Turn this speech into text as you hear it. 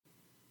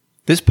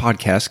This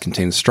podcast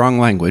contains strong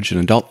language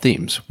and adult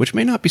themes, which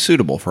may not be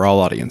suitable for all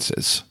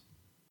audiences.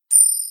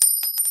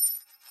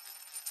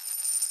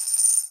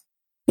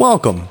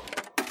 Welcome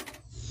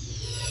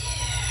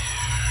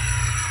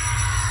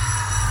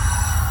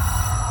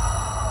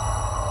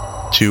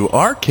to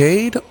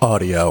Arcade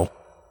Audio.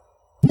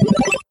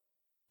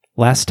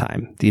 Last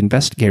time, the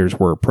investigators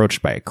were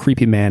approached by a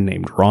creepy man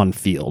named Ron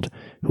Field,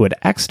 who had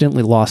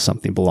accidentally lost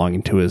something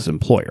belonging to his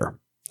employer,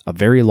 a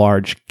very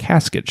large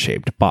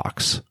casket-shaped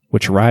box,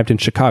 which arrived in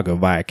Chicago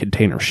via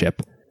container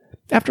ship.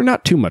 After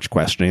not too much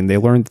questioning, they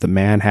learned that the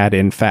man had,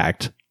 in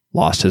fact,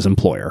 lost his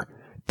employer,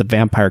 the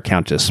vampire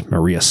countess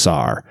Maria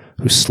Saar,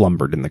 who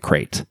slumbered in the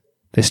crate.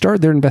 They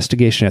started their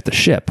investigation at the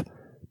ship,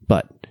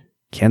 but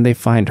can they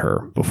find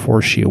her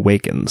before she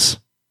awakens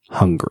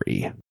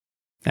hungry?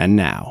 And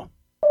now,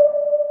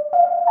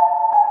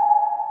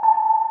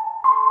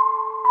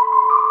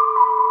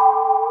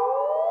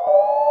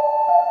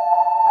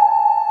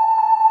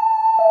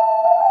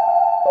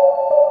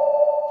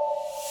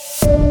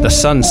 the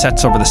sun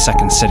sets over the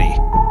second city.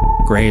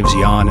 Graves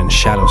yawn and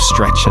shadows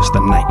stretch as the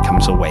night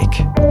comes awake.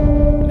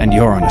 And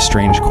you're on a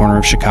strange corner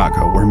of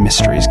Chicago where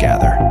mysteries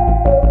gather.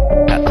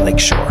 At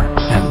Lakeshore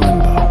and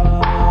Limbo.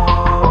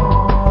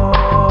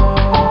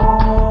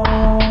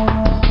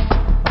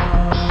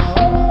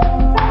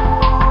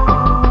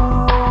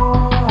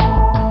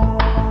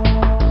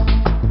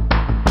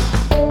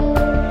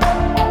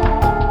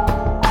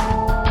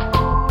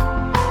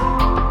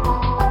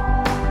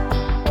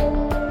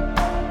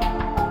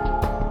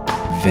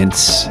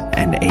 Vince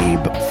and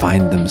Abe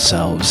find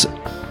themselves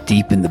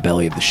deep in the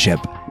belly of the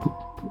ship.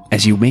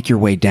 As you make your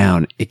way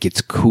down, it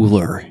gets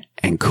cooler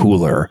and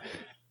cooler.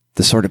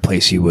 The sort of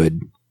place you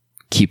would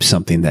keep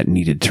something that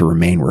needed to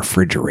remain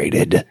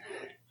refrigerated.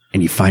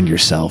 And you find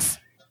yourself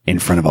in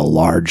front of a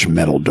large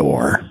metal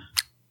door.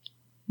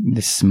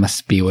 This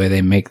must be where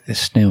they make the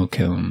snow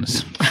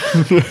cones.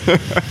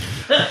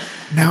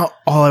 Now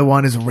all I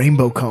want is a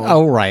rainbow cone.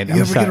 Oh, right. You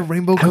ever get a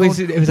rainbow cone?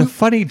 It was a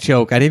funny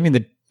joke. I didn't mean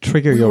to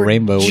trigger your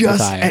rainbow just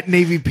desire. at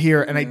Navy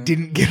Pier, and I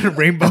didn't get a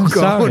rainbow I'm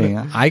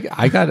cone. sorry.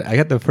 I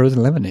got the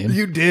frozen lemonade.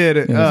 You did.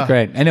 It was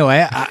great.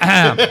 Anyway,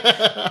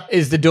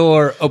 is the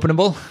door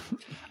openable?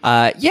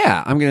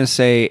 Yeah, I'm going to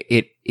say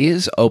it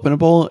is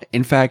openable.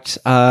 In fact,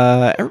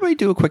 everybody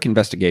do a quick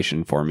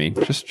investigation for me.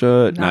 Just,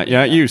 not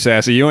you,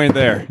 Sassy. You ain't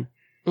there.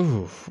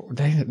 Ooh,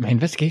 my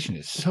investigation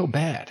is so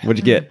bad. What'd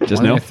you get?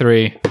 Just 1 no? to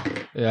 3.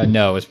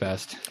 No is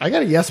best. I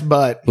got a yes,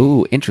 but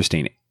Ooh,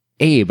 interesting.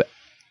 Abe,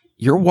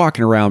 you're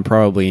walking around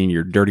probably in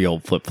your dirty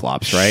old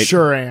flip-flops, right?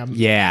 sure am.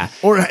 Yeah.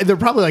 Or they're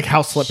probably like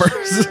house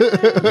slippers.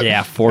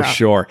 Yeah, for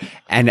sure.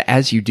 And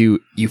as you do,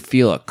 you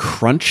feel a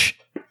crunch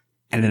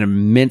and an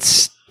immense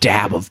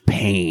stab of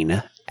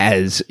pain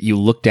as you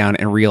look down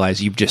and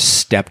realize you've just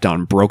stepped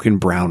on broken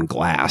brown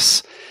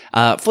glass.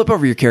 Flip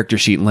over your character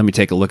sheet and let me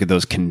take a look at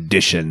those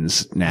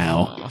conditions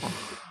now.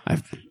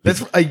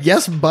 That's a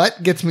yes,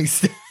 but gets me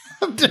stabbed.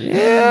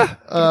 Yeah.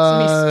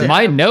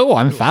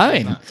 I'm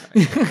fine.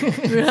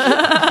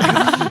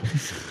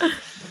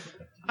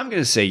 I'm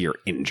going to say you're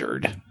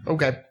injured.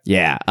 Okay.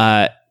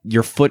 Yeah.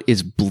 Your foot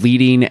is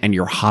bleeding and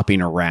you're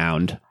hopping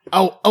around.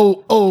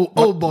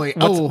 Oh boy.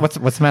 What's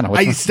the matter?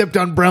 I stepped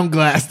on brown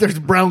glass. There's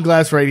brown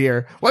glass right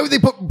here. Why would they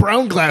put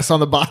brown glass on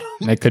the bottom?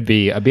 It could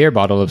be a beer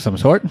bottle of some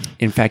sort.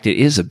 In fact, it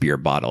is a beer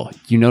bottle.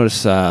 You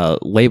notice a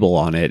label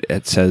on it.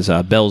 It says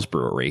Bell's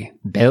Brewery.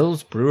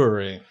 Bell's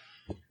Brewery.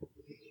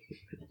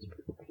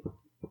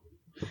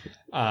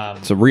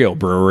 It's a real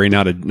brewery,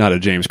 not a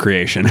James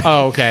creation.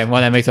 Oh, okay. Well,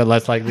 that makes it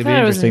less likely to be I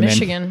thought it was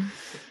interesting. in then. Michigan.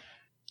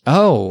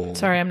 Oh,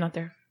 Sorry, I'm not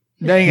there.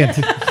 dang it!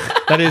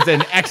 That is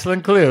an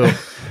excellent clue.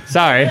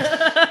 Sorry.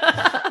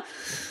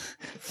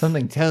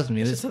 Something tells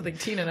me this. Something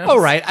Tina knows. All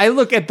right, I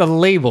look at the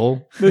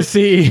label to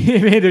see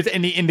if there's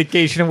any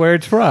indication of where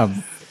it's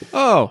from.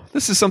 Oh,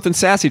 this is something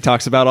Sassy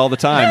talks about all the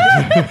time.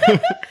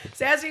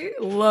 Sassy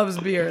loves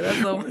beer.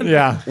 That's the one.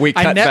 Yeah, We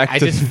cut back I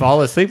to- just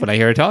fall asleep when I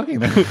hear her talking.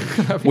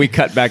 We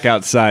cut back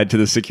outside to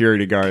the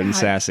security guard and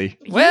Sassy.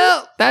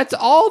 Well, that's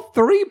all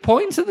 3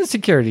 points of the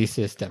security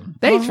system.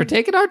 Thanks for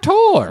taking our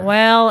tour.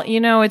 Well,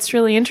 it's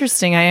really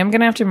interesting. I am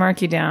going to have to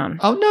mark you down.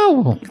 Oh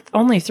no.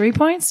 Only 3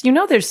 points?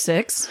 There's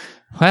 6.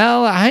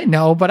 Well, I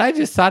know, but I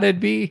just thought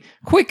it'd be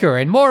quicker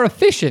and more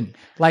efficient.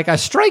 Like a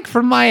strike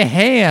from my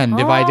hand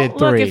if I did 3.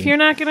 Look, if you're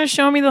not going to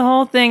show me the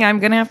whole thing, I'm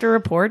going to have to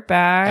report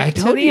back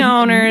to the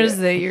owners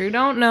that you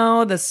don't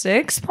know the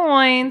 6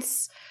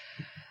 points.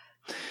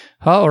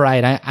 All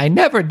right, I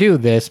never do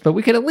this, but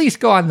we could at least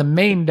go on the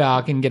main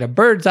dock and get a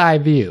bird's eye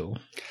view.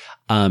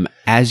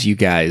 As you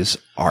guys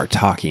are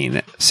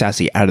talking,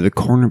 Sassy, out of the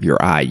corner of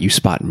your eye, you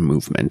spot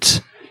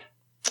movement.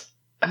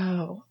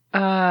 Oh.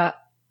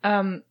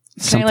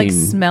 Can I like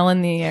smell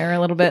in the air a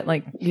little bit?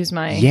 Like use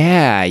my...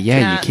 Yeah, you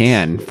Cats.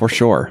 can, for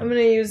sure. I'm going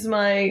to use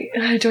my...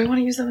 Do I want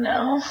to use them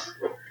now?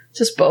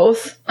 Just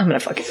both? I'm going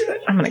to fucking do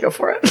it. I'm going to go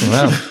for it.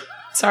 Wow.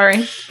 Sorry.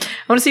 I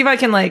want to see if I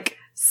can like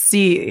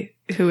see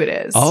who it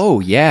is.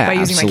 Oh, yeah, By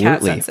using my cat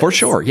absolutely. senses. For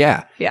sure,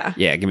 yeah. Yeah.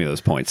 Yeah, give me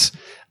those points.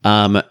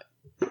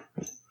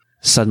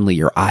 Suddenly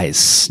your eyes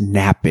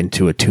snap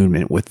into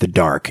attunement with the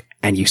dark,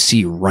 and you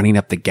see running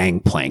up the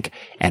gangplank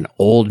an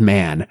old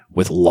man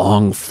with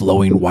long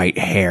flowing white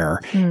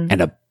hair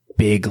and a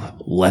big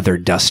leather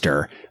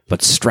duster,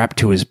 but strapped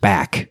to his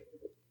back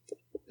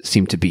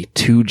seem to be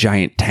 2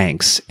 giant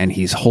tanks, and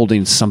he's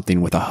holding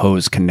something with a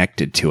hose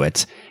connected to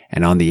it.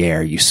 And on the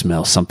air, you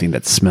smell something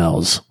that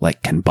smells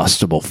like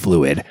combustible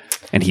fluid,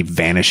 and he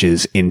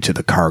vanishes into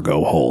the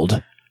cargo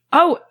hold.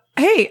 Oh,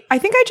 hey, I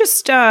think I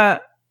just,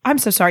 I'm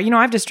so sorry.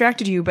 I've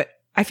distracted you, but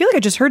I feel like I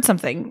just heard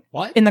something.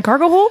 What? In the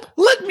cargo hold?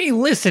 Let me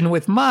listen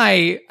with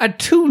my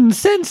attuned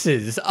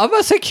senses of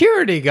a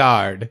security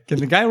guard. Can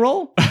the guy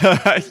roll?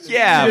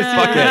 Yeah,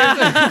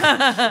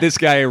 fuck it. This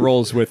guy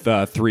rolls with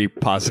 3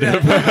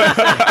 positive.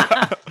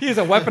 He's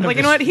a weapon of Like,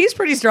 you know what? He's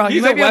pretty strong.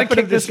 You might be able to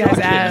kick this guy's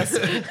ass.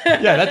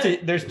 Yeah,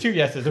 there's 2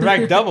 yeses. The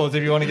rank doubles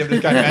if you want to give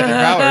this guy magic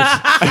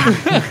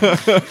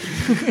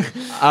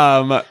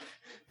powers.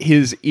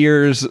 His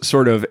ears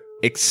sort of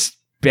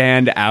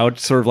expand out,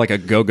 sort of like a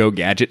Go-Go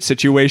Gadget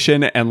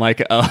situation, and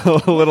like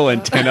a little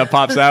antenna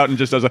pops out and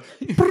just does a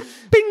bing,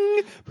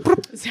 bing.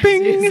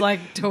 He's like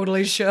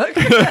totally shook.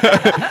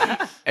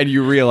 And he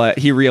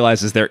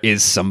realizes there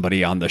is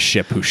somebody on the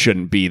ship who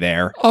shouldn't be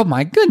there. Oh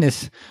my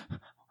goodness.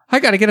 I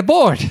gotta get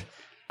aboard.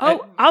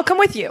 Oh, I'll come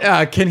with you.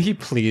 Can he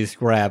please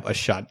grab a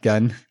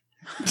shotgun?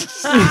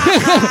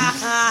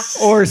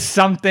 Or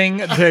something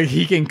that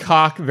he can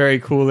cock very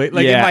coolly.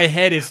 Like in my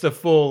head, it's the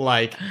full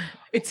like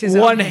It's his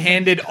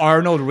one-handed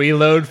Arnold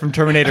reload from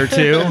Terminator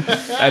 2.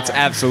 That's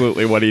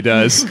absolutely what he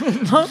does.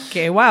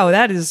 Okay, wow,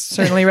 that is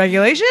certainly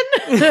regulation.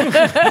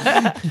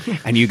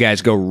 And you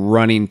guys go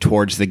running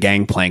towards the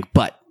gangplank,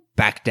 but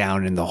back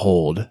down in the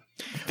hold.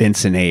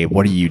 Vince and Abe,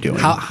 what are you doing?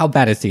 How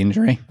bad is the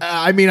injury?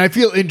 I mean, I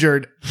feel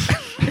injured.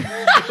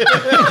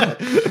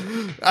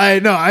 I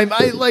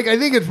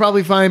think it's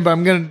probably fine, but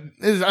I'm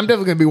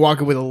definitely gonna be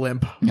walking with a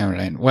limp. All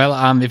right.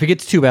 Well, if it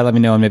gets too bad, let me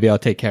know and maybe I'll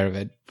take care of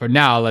it. For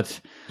now,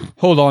 let's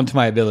hold on to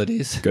my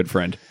abilities. Good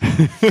friend.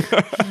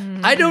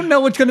 I don't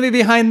know what's going to be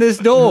behind this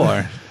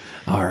door.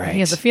 All right. He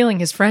has a feeling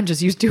his friend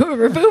just used 2 of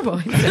her boo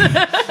boys.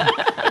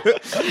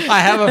 I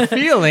have a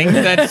fefeeling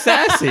that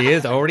Sassy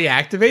has already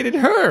activated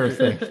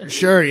her.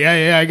 Sure,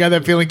 yeah, I got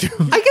that feeling too.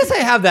 I guess I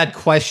have that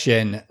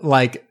question,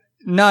 like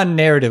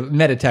non-narrative,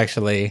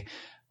 metatextually.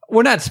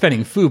 We're not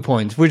spending foo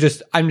points.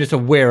 I'm just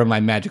aware of my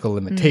magical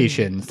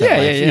limitations.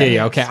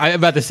 Yeah. Okay, I'm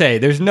about to say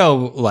there's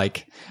no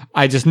like.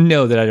 I just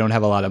know that I don't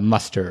have a lot of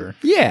muster.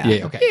 Yeah.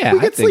 Okay. Yeah,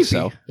 I think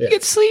so. You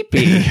get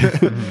sleepy.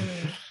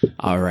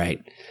 All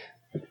right.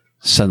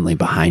 Suddenly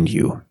behind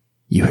you,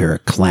 you hear a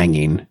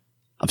clanging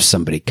of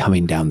somebody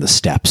coming down the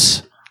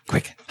steps.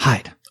 Quick,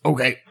 hide.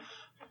 Okay.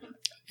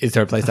 Is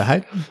there a place to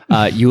hide?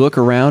 You look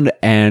around,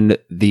 and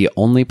the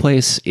only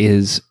place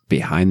is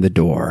behind the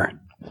door.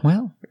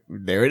 Well,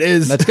 there it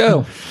is. let's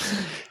go.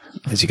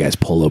 As you guys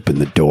pull open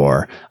the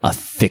door, a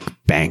thick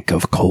bank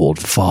of cold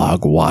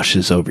fog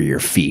washes over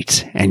your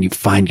feet, and you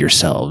find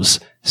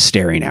yourselves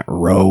staring at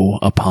row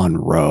upon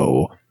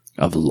row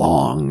of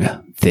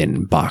long,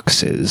 thin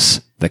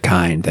boxes, the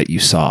kind that you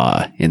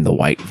saw in the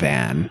white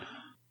van.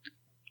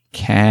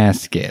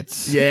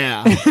 Caskets.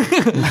 Yeah.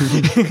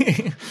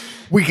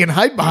 We can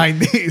hide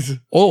behind these.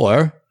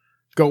 Or,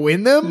 Go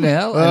in them?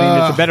 well, I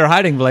mean, it's a better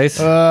hiding place.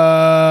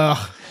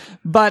 But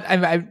But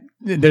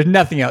there's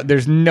nothing else.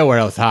 There's nowhere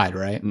else to hide,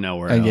 right?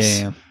 Nowhere else.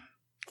 Yeah.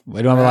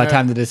 We don't have a lot of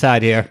time to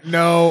decide here.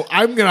 no,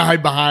 I'm gonna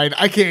hide behind.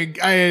 I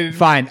can't.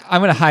 Fine.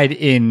 I'm going to hide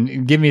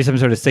in. Give me some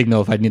sort of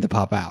signal if I need to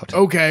pop out.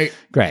 Okay.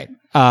 Great.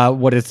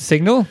 What is the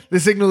signal? The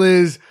signal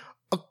is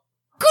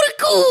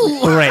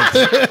cool. Great.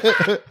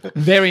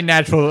 Very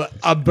natural.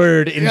 A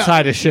bird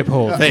inside a ship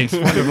hole. Thanks.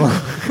 Wonderful.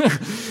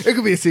 It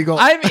could be a seagull.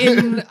 I'm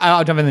in.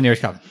 I'll jump in the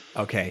nearest cover.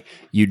 Okay.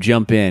 You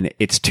jump in.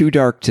 It's too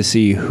dark to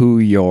see who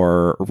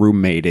your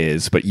roommate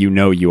is, but you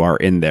know you are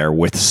in there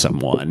with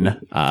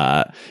someone.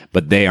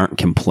 But they aren't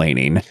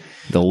complaining.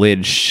 The lid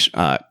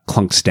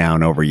clunks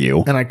down over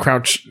you. And I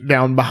crouch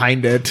down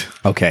behind it.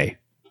 Okay.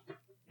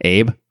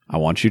 Abe, I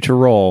want you to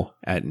roll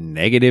at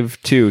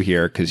 -2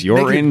 here because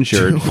you're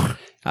injured. -2.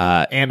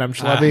 And I'm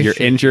schlubby. You're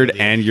injured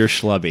and you're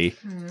schlubby.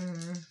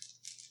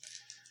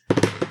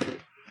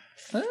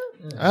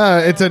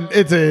 It's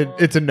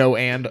a no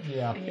and.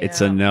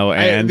 It's a no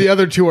and. The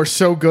other 2 are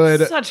so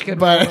good. Such good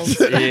but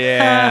rolls.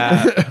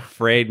 Yeah.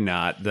 Afraid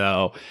not,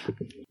 though.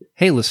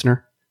 Hey,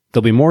 listener.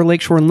 There'll be more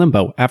Lakeshore and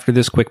Limbo after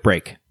this quick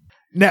break.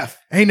 Neff,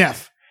 hey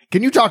Neff,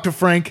 can you talk to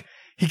Frank?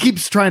 He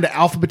keeps trying to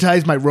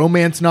alphabetize my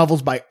romance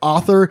novels by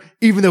author,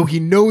 even though he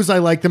knows I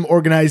like them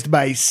organized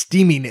by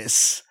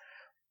steaminess.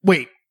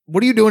 Wait,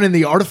 what are you doing in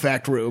the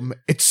artifact room?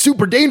 It's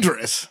super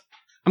dangerous.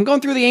 I'm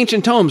going through the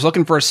ancient tomes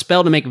looking for a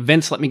spell to make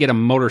Vince let me get a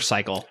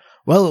motorcycle.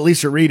 Well, at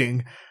least you're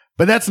reading.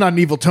 But that's not an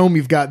evil tome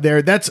you've got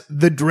there. That's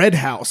The Dread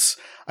House,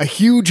 a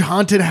huge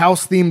haunted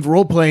house-themed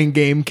role-playing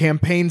game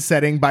campaign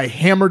setting by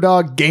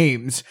Hammerdog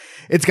Games.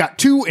 It's got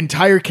 2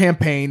 entire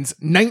campaigns,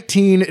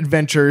 19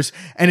 adventures,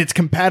 and it's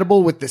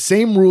compatible with the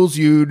same rules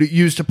you'd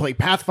use to play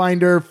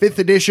Pathfinder, 5th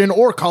edition,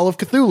 or Call of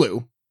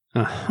Cthulhu.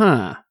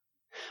 Uh-huh.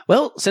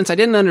 Well, since I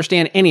didn't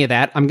understand any of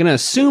that, I'm going to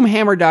assume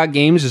Hammer Dog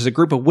Games is a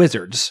group of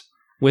wizards.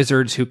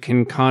 Wizards who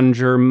can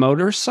conjure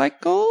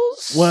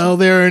motorcycles? Well,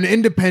 they're an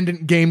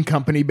independent game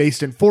company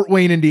based in Fort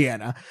Wayne,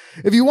 Indiana.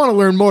 If you want to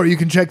learn more, you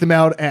can check them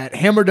out at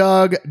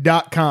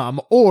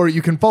hammerdog.com, or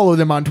you can follow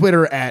them on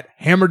Twitter at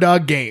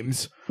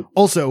hammerdoggames.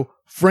 Also,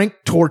 Frank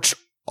torched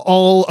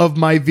all of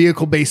my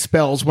vehicle-based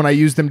spells when I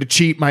used them to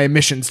cheat my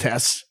emissions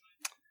tests.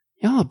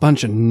 Y'all a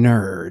bunch of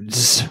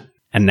nerds.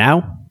 And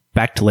now,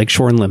 back to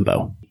Lakeshore and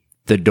Limbo.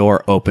 The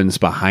door opens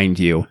behind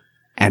you,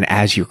 and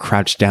as you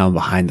crouch down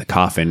behind the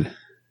coffin,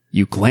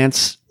 you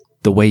glance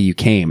the way you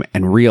came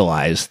and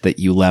realize that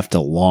you left a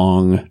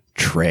long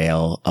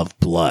trail of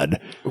blood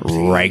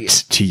right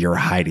to your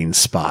hiding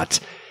spot.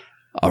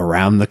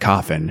 Around the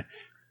coffin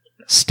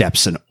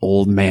steps an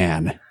old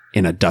man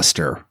in a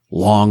duster,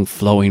 long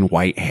flowing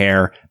white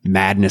hair,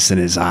 madness in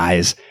his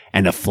eyes,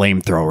 and a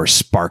flamethrower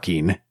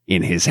sparking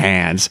in his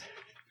hands.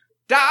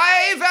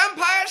 Die,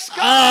 vampire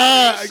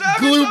scum!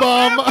 Glue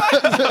bomb!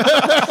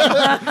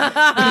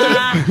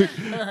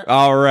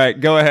 All right,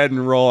 go ahead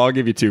and roll. I'll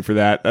give you 2 for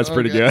that. That's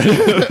pretty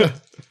good.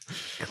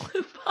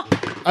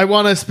 I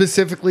want to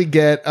specifically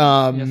get,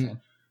 I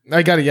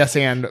got a yes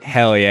and,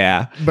 Hell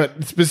yeah.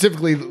 but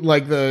specifically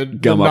like the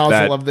Gum up nozzle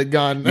that. of the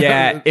gun.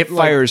 Yeah, it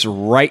fires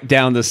right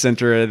down the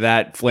center of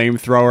that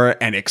flamethrower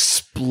and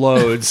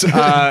explodes,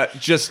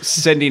 just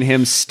sending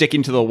him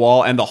sticking to the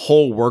wall, and the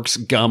whole works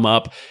gum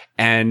up,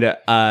 and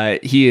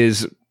he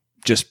is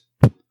just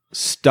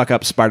stuck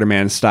up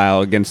Spider-Man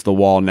style against the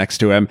wall next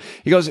to him.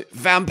 He goes,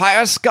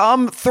 "Vampire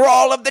scum,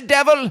 thrall of the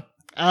devil."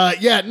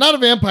 Yeah, not a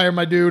vampire,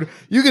 my dude.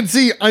 You can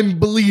see I'm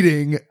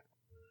bleeding.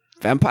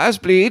 Vampires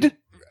bleed.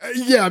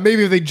 Yeah,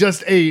 maybe if they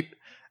just ate.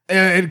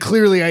 And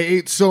clearly I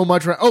ate so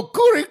much. Oh,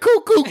 coo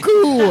coo coo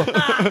coo.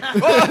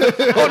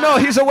 Oh no,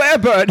 he's a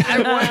werebird.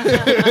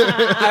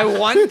 I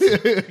want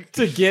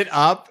to get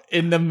up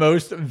in the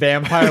most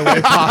vampire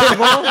way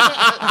possible.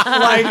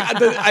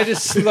 I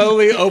just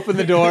slowly open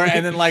the door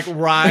and then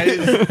rise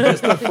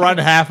just the front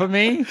half of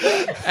me.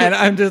 And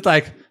I'm just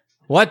like,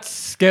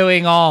 what's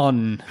going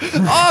on?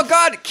 Oh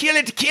God, kill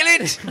it, kill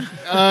it.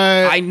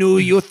 I knew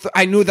you.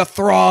 I knew the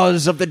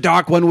thralls of the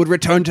Dark One would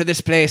return to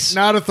this place.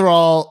 Not a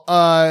thrall.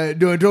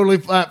 Doing totally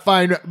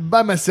fine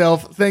by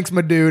myself. Thanks,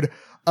 my dude.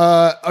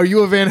 Are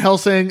you a Van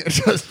Helsing?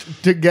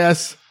 Just to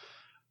guess.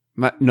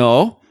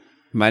 No,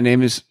 my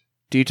name is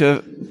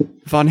Dieter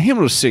von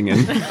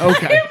Himmelsingen.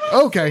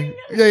 Okay.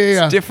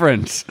 Yeah. It's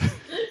different.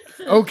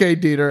 Okay,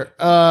 Dieter.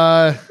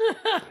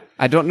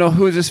 I don't know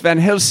who this Van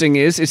Helsing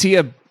is. Is he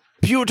a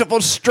beautiful,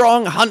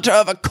 strong hunter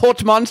of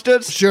occult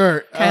monsters?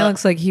 Sure. Kind of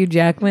looks like Hugh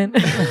Jackman.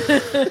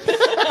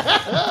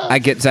 I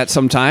get that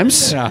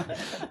sometimes. Yeah.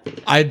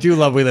 I do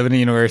love we live in a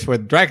universe where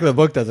Dracula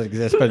book doesn't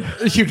exist, but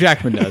Hugh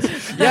Jackman does.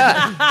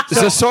 Yeah,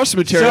 it's the source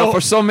material for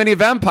so many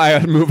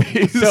vampire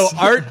movies. So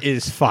art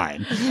is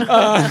fine.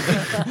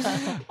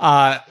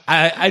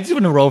 I just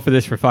want to roll for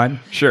this for fun.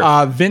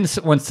 Sure. Vince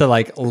wants to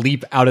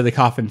leap out of the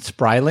coffin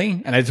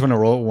spryly, and I just want to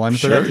roll 1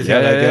 for that to see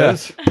how that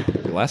goes.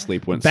 The last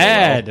leap went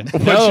Bad. So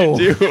well. No.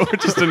 What'd you do?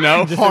 Just a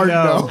no? Hard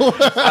no.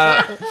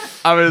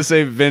 I'm going to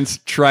say Vince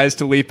tries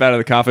to leap out of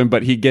the coffin,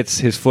 but he gets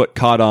his foot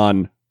caught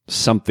on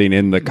something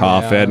in the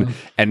coffin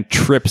and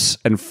trips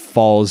and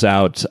falls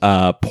out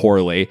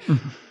poorly.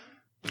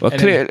 Well,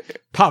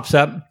 Pops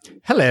up.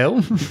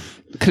 Hello.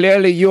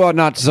 Clearly you are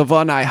not the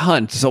one I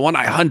hunt. The one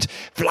I hunt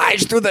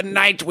flies through the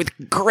night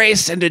with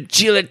grace and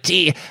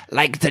agility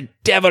like the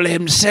devil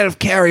himself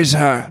carries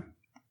her.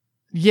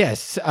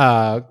 Yes,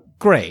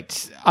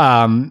 great.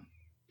 I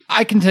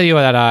can tell you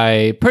that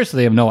I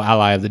personally am no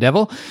ally of the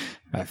devil.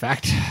 In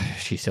fact,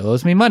 she still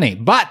owes me money.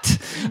 But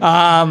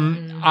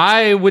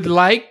I would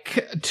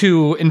like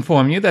to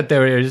inform you that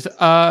there is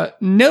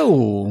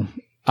no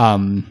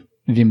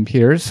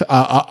vampires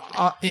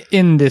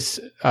in this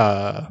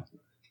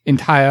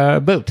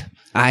entire boat.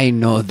 I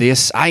know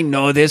this,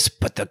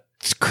 but the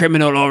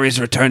criminal always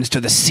returns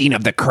to the scene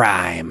of the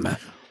crime.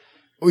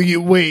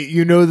 Wait,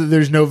 you know that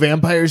there's no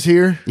vampires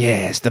here?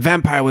 Yes, the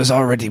vampire was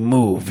already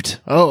moved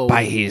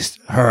by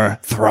her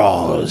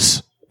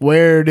thralls.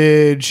 Where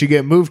did she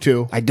get moved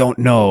to? I don't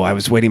know. I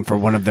was waiting for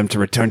one of them to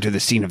return to the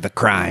scene of the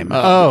crime.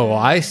 Oh,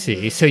 I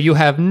see. So you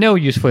have no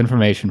useful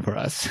information for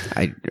us.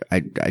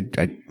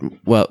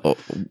 Well,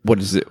 what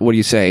is it? What are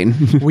you saying?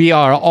 We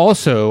are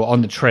also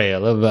on the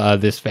trail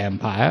of this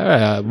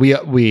vampire.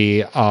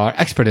 We are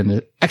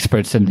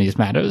experts in these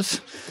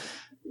matters.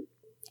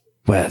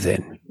 Well,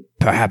 then,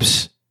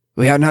 perhaps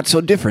we are not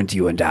so different,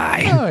 you and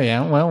I. Oh,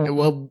 yeah.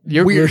 Well,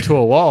 you're weird to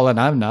a wall,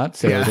 and I'm not.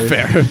 So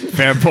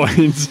Fair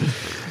points.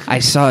 I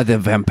saw the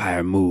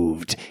vampire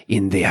moved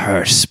in the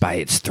hearse by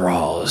its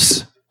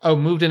thralls. Oh,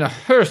 moved in a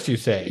hearse, you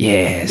say?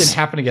 Yes. Didn't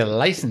happen to get a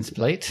license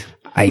plate?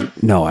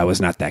 No, I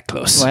was not that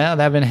close. Well,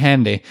 that'd been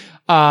handy.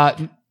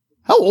 How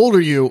old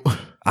are you?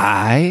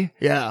 I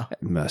Yeah.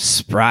 am a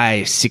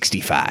spry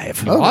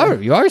 65.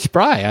 You are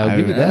spry. I'll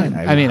give you that.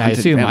 I mean, I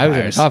assume I was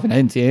in a coffin. I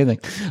didn't see anything.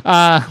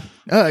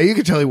 You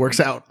can tell he works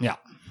out. Yeah.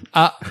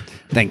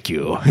 Thank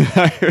you.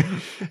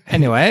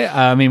 Anyway,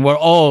 I mean, we're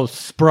all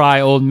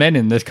spry old men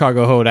in this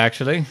cargo hold,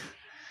 actually.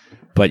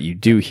 But you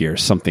do hear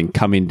something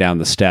coming down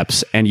the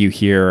steps, and you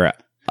hear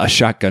a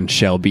shotgun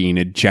shell being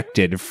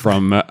ejected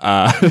from...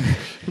 Nobody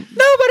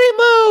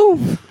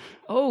move!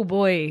 Oh,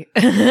 boy.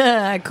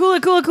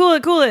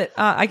 Cool it.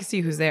 I can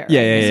see who's there.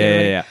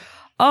 Yeah.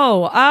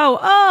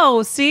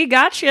 Oh, see,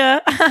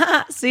 gotcha.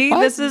 See,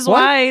 this is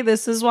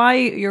why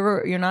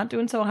you're not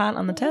doing so hot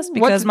on the test,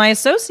 because my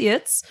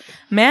associates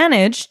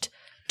managed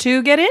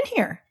to get in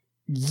here.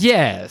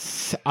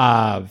 Yes.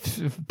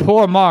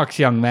 Poor marks,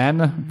 young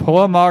man.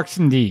 Poor marks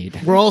indeed.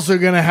 We're also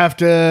going to have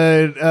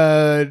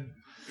to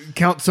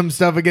count some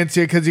stuff against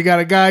you because you got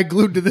a guy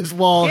glued to this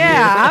wall. Yeah,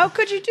 here. how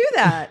could you do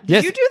that? Did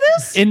Yes. you do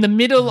this? In the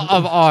middle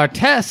of our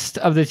test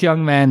of this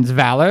young man's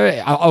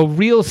valor, a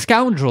real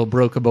scoundrel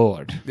broke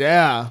aboard.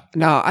 Yeah.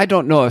 Now, I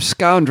don't know if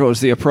scoundrel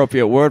is the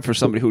appropriate word for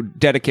somebody who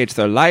dedicates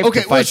their life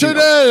Okay, to well,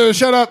 fighting.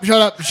 shut up.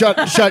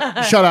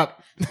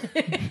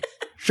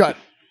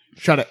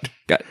 Shut it.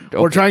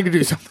 We're trying to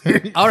do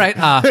something. All right.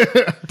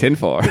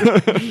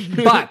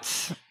 10-4.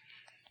 But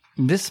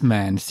this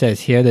man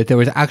says here that there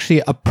was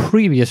actually a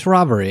previous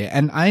robbery,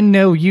 and I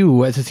know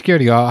you, as a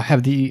security guard,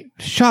 have the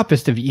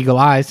sharpest of eagle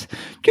eyes.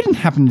 You didn't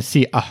happen to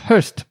see a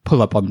hearse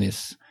pull up on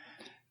this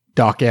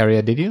dock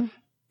area, did you?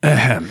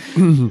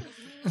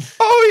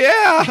 Oh,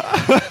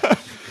 yeah.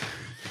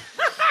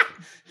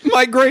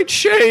 My great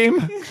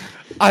shame.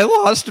 I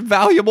lost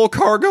valuable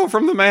cargo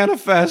from the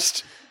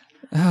manifest.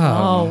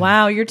 Oh,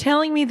 wow. You're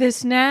telling me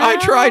this now? I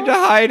tried to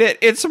hide it.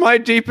 It's my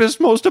deepest,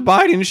 most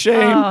abiding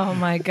shame. Oh,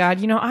 my God.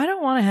 You know, I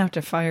don't want to have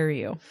to fire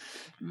you.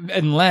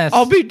 Unless...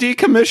 I'll be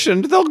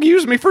decommissioned. They'll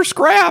use me for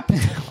scrap.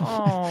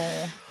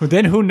 Oh.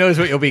 Then who knows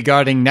what you'll be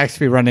guarding next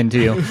we run into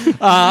you.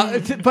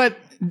 But,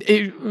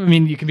 I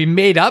mean, you can be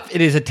made up. It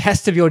is a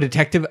test of your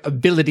detective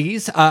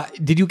abilities.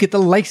 Did you get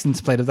the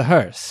license plate of the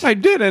hearse? I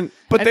didn't,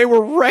 but they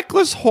were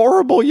reckless,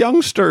 horrible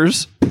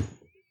youngsters.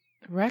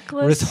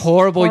 Reckless. With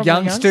horrible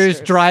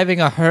youngsters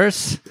driving a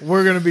hearse?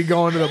 We're going to be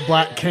going to the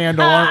Black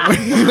Candle, aren't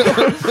we?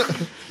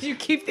 You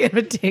keep the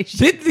invitation.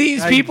 Did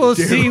these people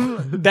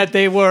seem that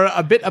they were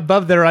a bit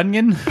above their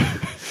onion?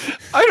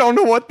 I don't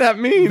know what that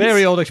means.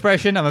 Very old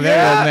expression. I'm a very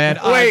old man.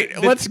 Wait,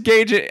 let's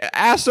gauge it.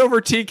 Ass over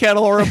tea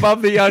kettle or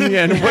above the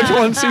onion. Which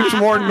one seems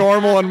more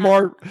normal and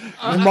more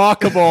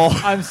mockable?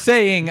 I'm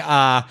saying,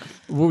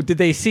 did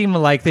they seem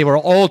like they were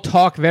all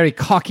talk, very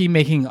cocky,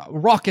 making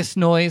raucous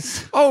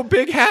noise? Oh,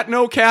 big hat,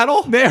 no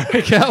cattle. There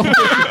we go.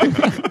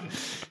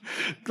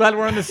 Glad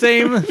we're on the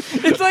same.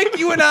 It's like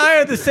you and I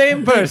are the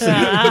same person.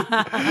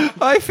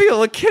 I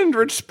feel a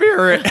kindred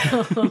spirit.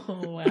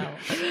 Oh, wow.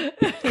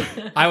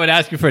 I would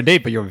ask you for a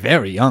date, but you're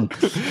very young.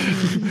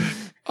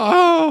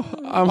 Oh,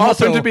 I'm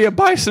hoping to be a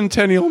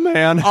bicentennial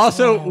man.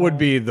 Also, would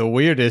be the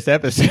weirdest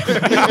episode.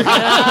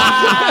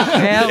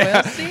 Yeah,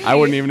 we'll see. I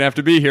wouldn't even have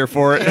to be here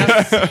for it.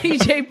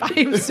 CJ by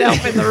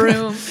himself in the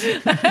room.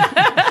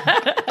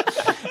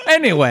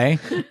 Anyway,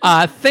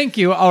 thank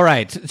you. All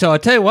right. So I'll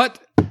tell you what.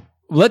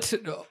 Let's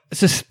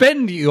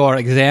suspend your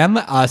exam,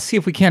 see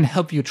if we can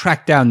help you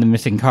track down the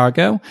missing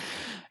cargo.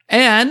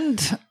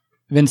 And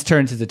Vince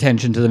turns his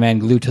attention to the man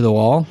glued to the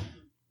wall.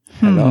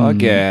 Hello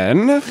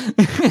again.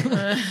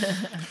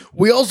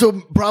 We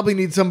also probably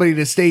need somebody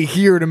to stay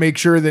here to make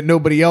sure that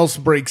nobody else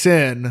breaks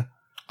in.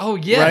 Oh,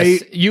 yes.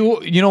 Right?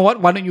 You know what?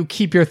 Why don't you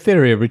keep your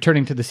theory of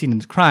returning to the scene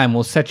of the crime?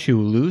 We'll set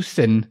you loose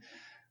and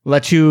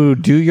let you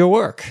do your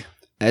work.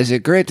 As a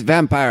great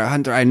vampire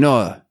hunter, I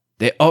know.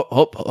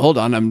 Hold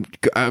on.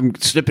 I'm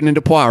slipping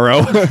into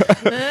Poirot.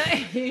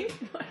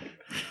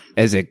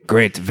 As a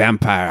great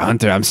vampire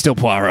hunter, I'm still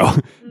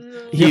Poirot.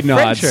 He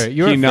nods. Frencher.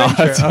 You're he a nods.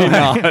 Frencher. He All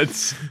right.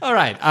 nods. All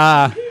right.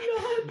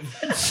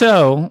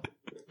 So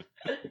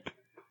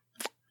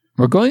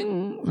we're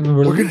going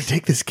to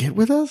take this kid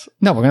with us?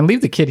 No, we're going to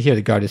leave the kid here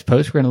to guard his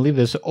post. We're going to leave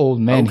this old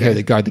man here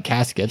to guard the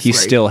caskets. He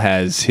still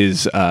has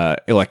his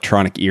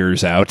electronic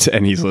ears out,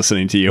 and he's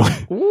listening to you.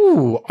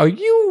 Ooh, are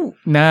you...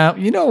 Now,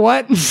 you know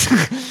what?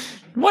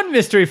 One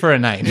mystery for a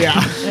night. Yeah.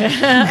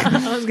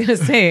 I was going to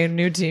say,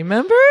 new team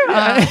member?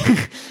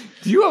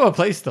 Do you have a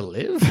place to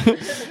live?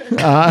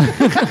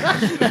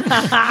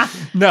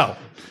 No.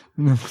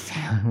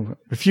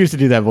 Refuse to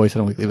do that voice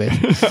on a weekly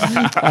basis.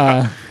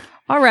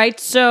 All right.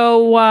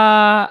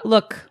 So,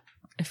 look,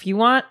 if you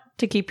want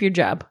to keep your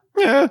job,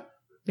 Yeah.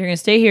 you're going to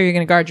stay here. You're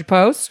going to guard your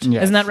post.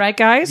 Yes. Isn't that right,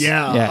 guys?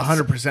 Yeah, Yes.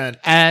 100%.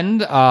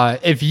 And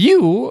if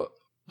you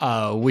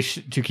wish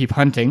to keep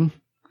hunting...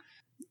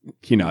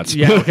 He nods.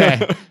 Yeah,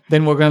 okay.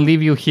 Then we're going to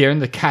leave you here in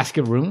the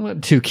casket room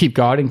to keep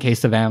guard in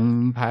case the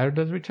vampire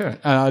does return.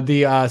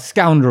 The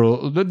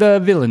scoundrel, the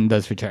villain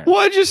does return.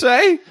 What'd you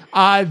say?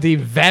 The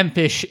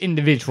vampish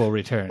individual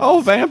returns.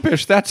 Oh,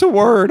 vampish. That's a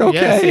word.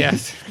 Okay.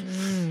 Yes.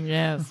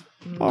 Yes.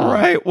 All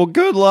right. Well,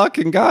 good luck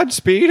and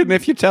Godspeed. And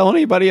if you tell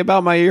anybody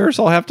about my ears,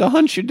 I'll have to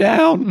hunt you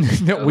down.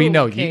 No, we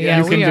know Okay, you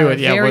yeah, can we do are it.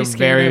 Yeah, we're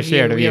very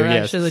scared of you. We are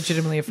Yes. actually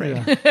legitimately afraid.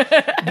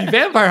 The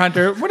vampire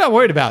hunter, we're not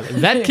worried about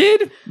it. That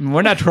kid,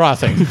 we're not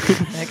crossing.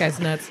 That guy's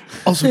nuts.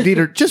 Also,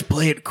 Dieter, just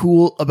play it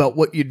cool about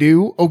what you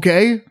do,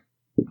 okay?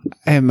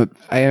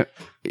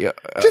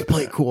 Just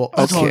play it cool.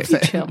 That's all I'm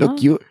saying. Chill,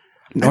 Look,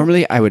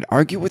 normally I would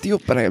argue with you,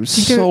 but I am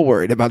so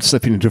worried about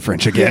slipping into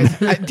French again.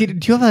 Do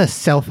you have a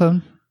cell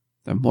phone?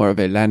 I'm more of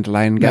a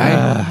landline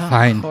guy,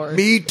 Fine.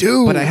 Me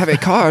too. but I have a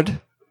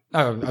card.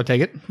 Oh, I'll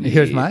take it.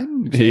 Here's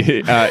mine.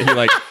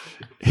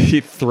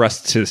 He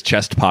thrusts his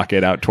chest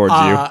pocket out towards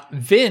you.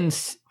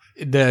 Vince,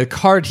 the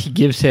card he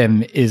gives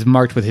him is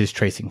marked with his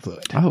tracing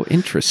fluid. Oh,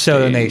 interesting. So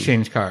then they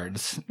exchange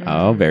cards.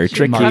 Oh, very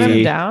tricky. Cut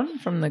him down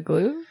from the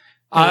glue.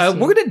 We're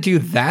going to do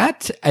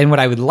that. And what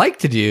I would like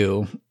to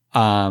do,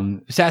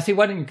 Sassy,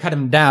 why don't you cut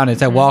him down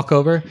as I walk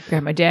over?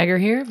 Grab my dagger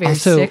here. Very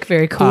Also, sick.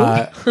 Very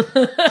cool.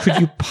 Could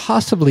you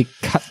possibly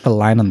cut the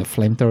line on the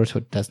flamethrower so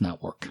it does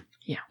not work?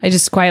 Yeah. I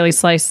just quietly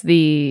slice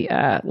the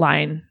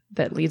line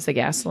that leads the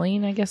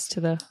gasoline, I guess,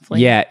 to the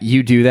flame. Yeah,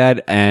 you do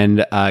that,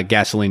 and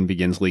gasoline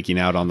begins leaking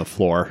out on the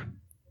floor.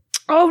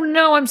 Oh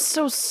no, I'm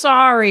so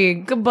sorry.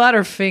 Good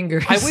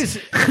Butterfingers.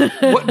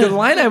 The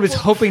line I was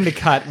hoping to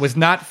cut was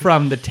not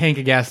from the tank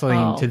of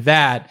gasoline to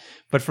that,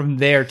 but from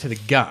there to the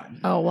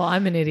gun. Oh, well,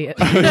 I'm an idiot.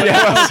 Okay, all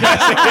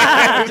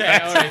right,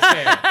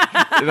 fair.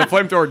 The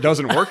flamethrower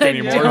doesn't work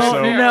anymore, I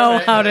don't know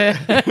how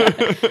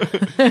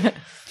to.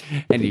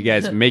 And you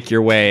guys make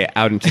your way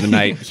out into the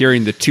night,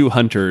 hearing the two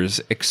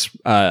hunters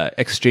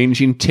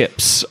exchanging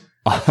tips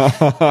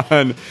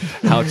on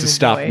how to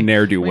stop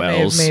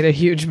ne'er-do-wells. We may have made a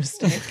huge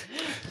mistake.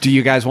 Do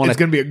you guys want It's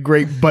going to be a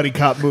great buddy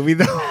cop movie,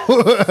 though.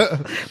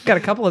 Got a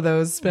couple of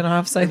those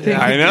spin-offs, I think.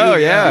 I know,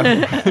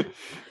 yeah.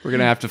 We're going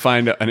to have to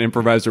find an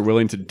improviser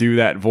willing to do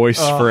that voice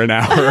for an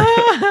hour.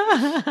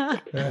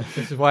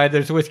 This is why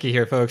there's whiskey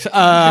here, folks.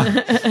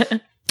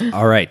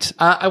 All right.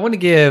 I want to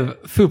give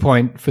foo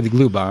point for the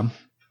glue bomb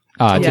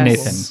to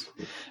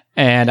Nathan.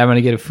 And I'm going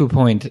to give a foo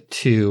point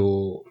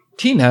to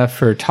Tina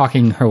for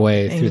talking her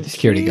way through the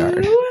security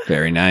guard.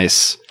 Very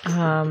nice.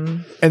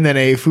 And then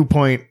a foo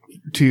point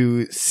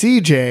to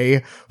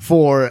CJ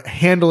for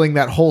handling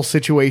that whole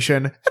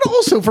situation and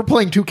also for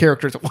playing two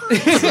characters at once.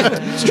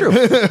 It's true.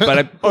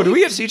 But do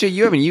we have CJ?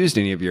 You haven't used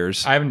any of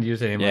yours. I haven't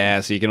used any of Yeah,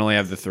 so you can only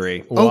have the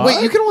 3. Oh,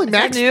 wait, you can only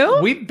max.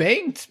 We've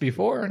banked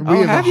before. We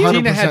have 100%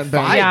 Tina had 5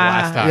 banked.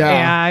 last time.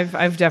 Yeah.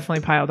 I've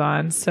definitely piled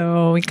on.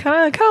 So we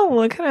kind of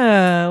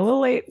a little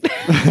late.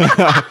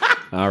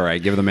 All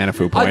right, give the man a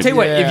foo point. I'll tell you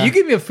what, if you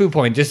give me a foo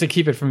point just to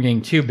keep it from getting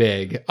too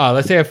big,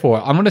 let's say I have 4.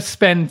 I'm going to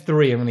spend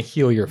 3. I'm going to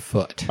heal your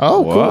foot.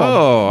 Oh, cool.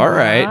 Oh, all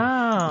right.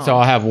 Wow. So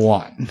I'll have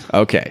 1.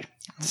 Okay,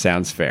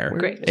 sounds fair.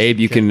 Great. Abe,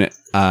 you can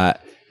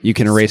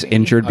erase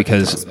injured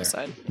because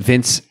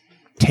Vince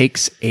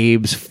takes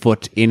Abe's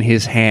foot in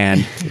his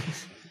hand.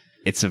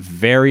 It's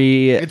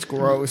It's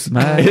gross.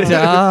 My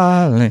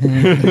darling,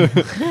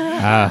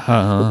 I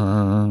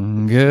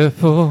hunger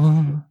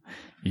for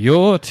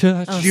your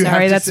touch. Oh, You have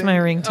sorry, to that's sing? my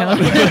ringtone.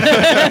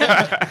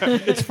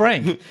 It's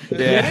Frank.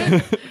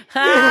 Yeah.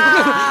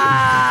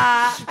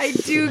 I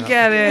do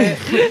get it.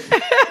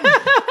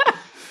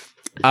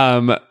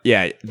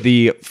 Yeah,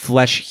 the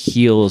flesh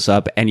heals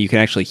up, and you can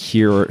actually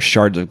hear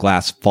shards of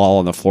glass fall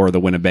on the floor of the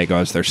Winnebago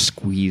as they're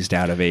squeezed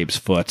out of Abe's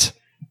foot.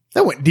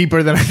 That went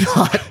deeper than I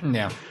thought.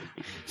 Yeah.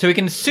 So we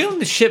can assume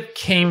the ship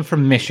came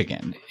from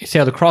Michigan. It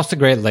sailed across the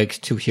Great Lakes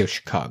to here,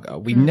 Chicago.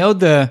 We know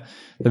the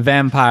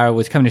vampire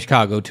was coming to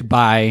Chicago to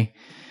buy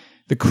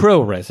the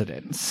Crow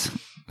residence.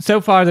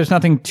 So far, there's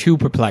nothing too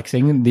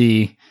perplexing.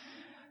 The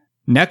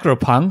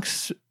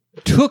necropunks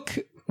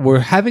were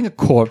having a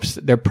corpse.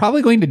 They're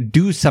probably going to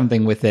do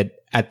something with it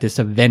at this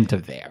event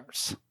of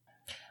theirs.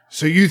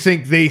 So you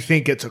think they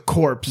think it's a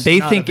corpse? They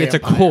not think it's a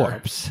vampire.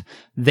 corpse.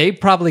 They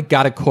probably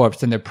got a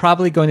corpse, and they're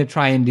probably going to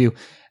try and do,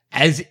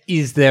 as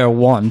is their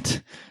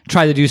wont,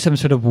 try to do some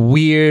sort of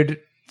weird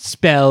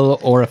spell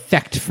or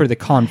effect for the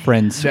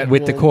conference That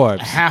with the will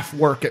corpse. half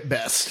work at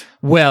best.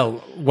 Well,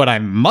 what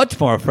I'm much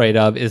more afraid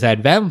of is that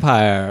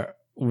vampire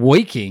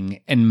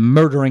waking and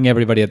murdering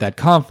everybody at that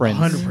conference.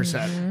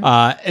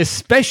 100%.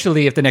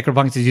 Especially if the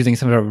necropunks is using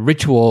some sort of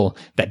ritual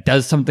that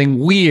does something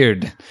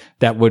weird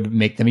that would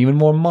make them even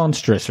more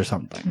monstrous or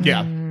something.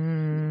 Yeah.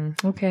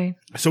 Okay.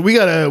 So we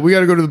gotta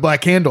go to the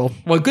Black Candle.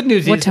 Well, good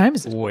news What is time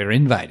is it? we're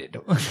invited.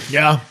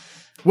 Yeah.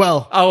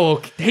 Well,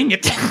 Oh, dang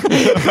it. Yeah.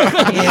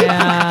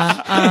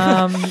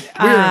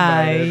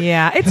 invited.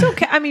 Yeah. It's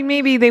okay. I mean,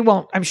 maybe they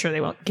won't. I'm sure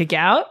they won't kick you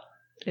out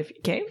if you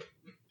came.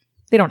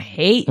 They don't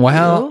hate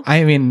Well, you.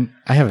 I mean,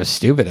 I have a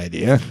stupid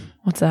idea.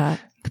 What's that?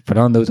 Put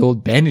on those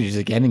old bandages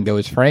again and go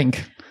as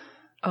Frank.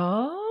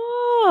 Oh.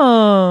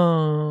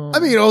 I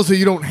mean, also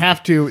you don't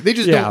have to. They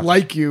just Yeah. don't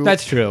like you.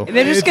 That's true.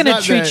 They're just It's going to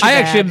not treat that- you I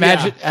actually bad.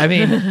 imagine, I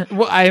mean,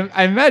 well,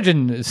 I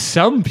imagine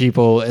some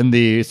people in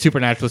the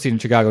supernatural scene in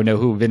Chicago know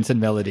who Vincent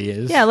Melody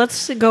is. Yeah,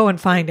 let's go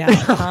and find out.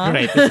 Huh?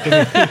 Great. This is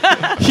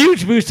gonna be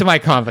huge boost to my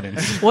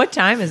confidence. What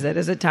time is it?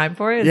 Is it time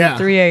for it? Is Yeah. it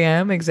 3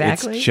 a.m.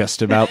 exactly? It's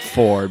just about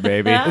 4,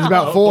 baby. It's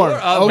about 4.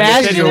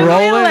 Imagine you're it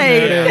rolling. really.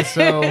 It is,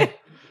 so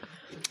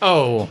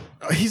Oh,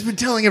 he's been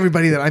telling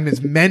everybody that I'm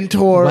his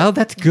mentor. well,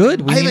 that's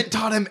good. I haven't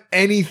taught him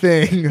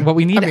anything. But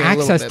we need I mean, a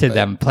little access bit, to but-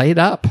 them. Play it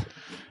up.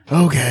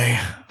 Okay.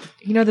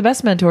 You know, the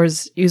best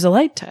mentors use a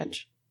light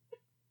touch.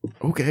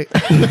 Okay.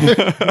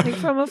 Like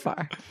from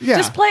afar. Yeah.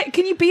 Just play.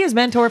 Can you be his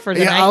mentor for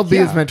tonight? Yeah, I'll be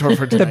his mentor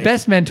for tonight. The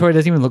best mentor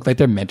doesn't even look like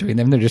they're mentoring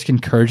them. They're just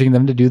encouraging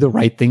them to do the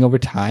right thing over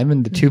time.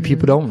 And the two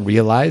people don't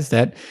realize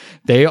that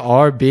they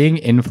are being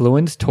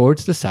influenced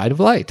towards the side of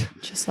light.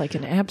 Just like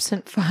an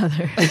absent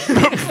father.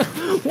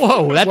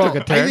 Whoa, that took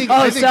a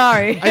turn.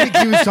 Sorry. I think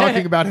he was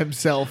talking about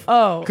himself.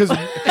 Oh. Because,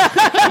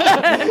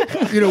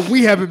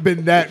 we haven't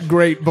been that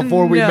great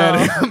before we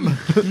met him.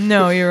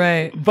 No, you're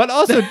right. But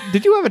also,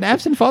 did you have an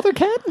absent father,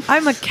 Cat?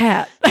 I'm a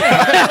cat.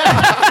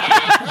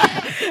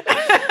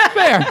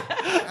 Fair.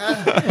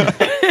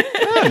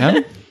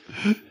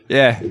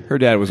 Yeah, her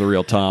dad was a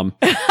real Tom.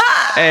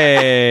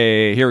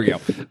 Hey, here we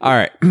go. All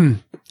right.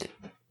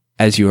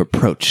 As you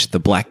approach the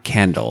Black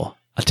Candle,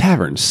 a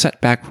tavern set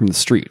back from the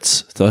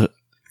streets.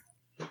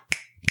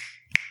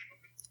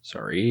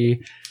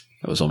 Sorry.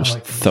 That was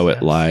almost though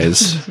it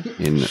lies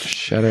in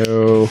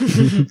shadow.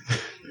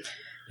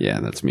 Yeah,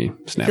 that's me.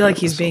 I feel like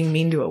he's being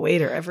mean to a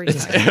waiter every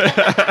time.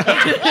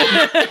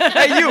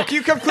 Hey, you! Can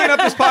you come clean up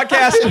this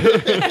podcast?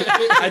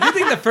 I do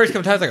think the first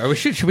couple times, like,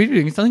 should we be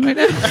doing something right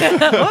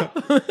now?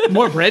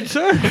 More bread,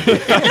 sir?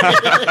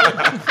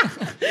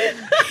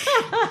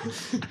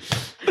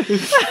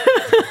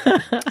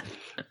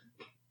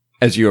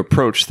 As you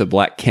approach the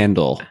Black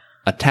Candle,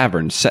 a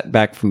tavern set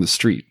back from the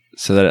street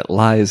so that it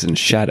lies in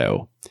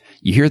shadow,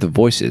 you hear the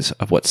voices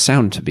of what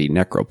sound to be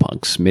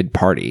necropunks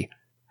mid-party.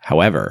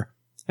 However,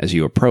 as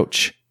you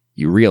approach,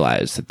 you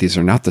realize that these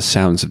are not the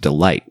sounds of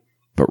delight,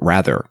 but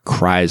rather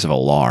cries of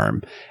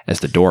alarm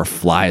as the door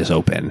flies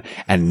open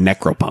and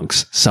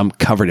necropunks, some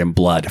covered in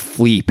blood,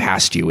 flee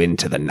past you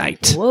into the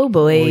night. Whoa,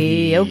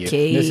 boy.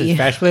 Okay. This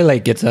especially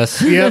like gets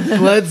us.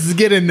 Yep, let's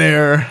get in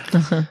there.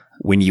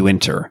 When you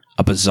enter,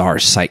 a bizarre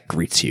sight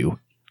greets you.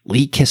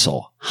 Lee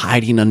Kissel,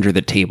 hiding under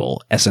the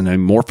table as an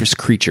amorphous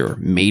creature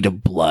made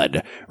of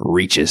blood,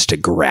 reaches to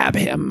grab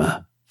him.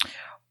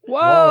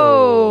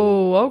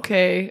 Whoa.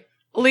 Okay.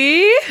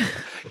 Lee?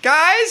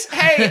 Guys,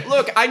 hey,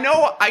 look, I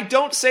know I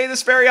don't say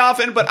this very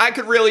often, but I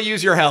could really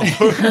use your help.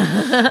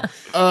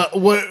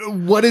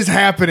 What is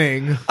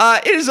happening?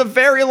 It is a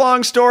very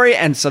long story,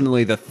 and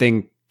suddenly the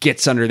thing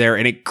gets under there,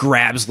 and it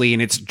grabs Lee,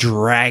 and it's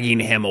dragging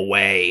him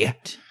away.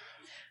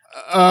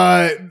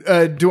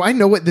 Do I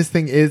know what this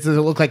thing is? Does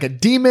it look like a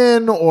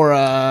demon or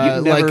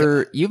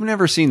You've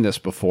never seen this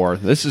before.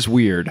 This is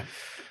weird.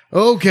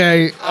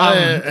 Okay.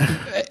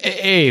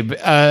 Abe,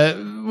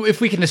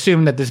 if we can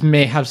assume that this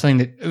may have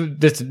something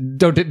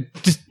that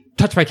just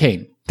touch my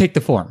cane. Take the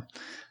form.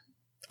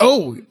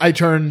 Oh, I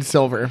turned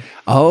silver.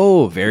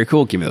 Oh, very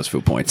cool. Give me those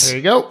food points. There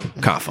you go.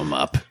 Cough them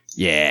up.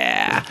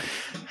 Yeah.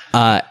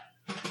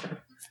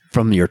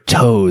 From your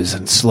toes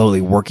and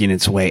slowly working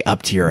its way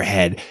up to your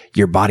head,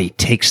 your body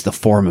takes the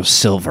form of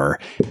silver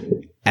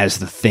as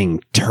the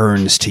thing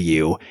turns to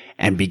you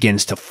and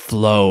begins to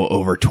flow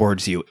over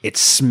towards you. It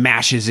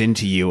smashes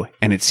into you,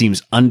 and it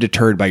seems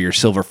undeterred by your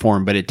silver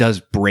form, but it does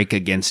break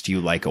against you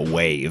like a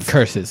wave.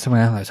 Curses.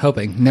 Well, I was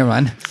hoping. Never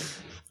mind.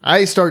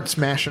 I start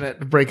smashing it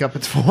to break up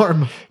its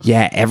form.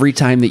 Yeah, every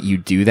time that you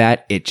do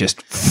that, it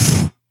just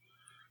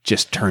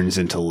turns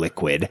into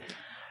liquid.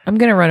 I'm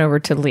going to run over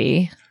to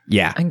Lee.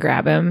 Yeah. And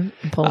grab him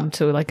and pull him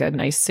to like a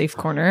nice safe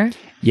corner.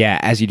 Yeah,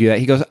 as you do that,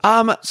 he goes,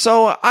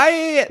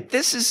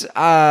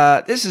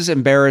 this is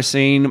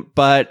embarrassing,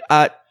 but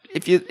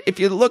if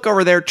you look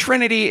over there,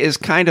 Trinity is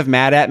kind of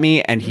mad at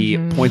me, and he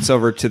points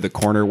over to the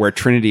corner where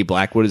Trinity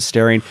Blackwood is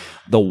staring.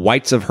 The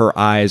whites of her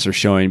eyes are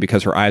showing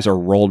because her eyes are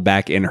rolled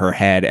back in her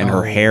head, and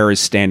her hair is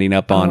standing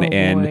up on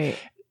end. Boy.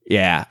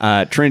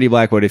 Yeah, Trinity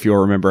Blackwood, if you'll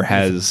remember,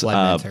 has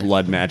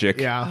blood magic.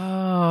 Yeah.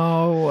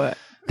 Oh,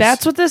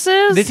 that's what this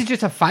is? This is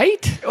just a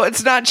fight? Well,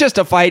 it's not just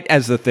a fight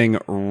as the thing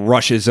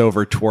rushes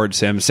over towards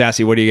him.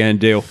 Sassy, what are you going to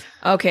do?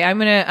 Okay, I'm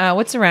going to...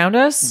 what's around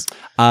us?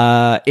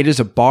 It is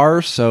a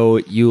bar, so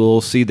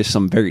you'll see there's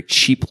some very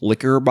cheap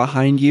liquor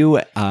behind you.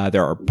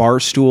 There are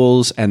bar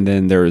stools, and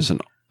then there's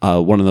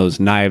one of those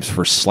knives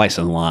for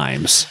slicing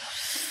limes.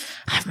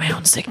 I have my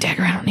own stick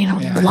dagger. I don't need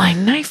a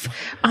line knife.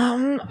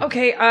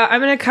 Okay, I'm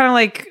going to kind of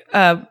like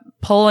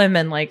pull him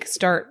and like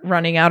start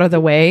running out of the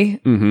way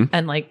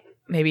and like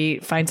maybe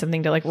find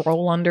something to like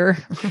roll under.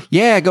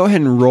 Yeah, go ahead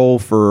and roll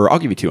for... I'll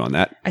give you 2 on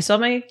that. I saw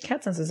my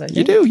cat senses. I think.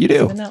 You do.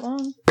 It's been that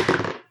long.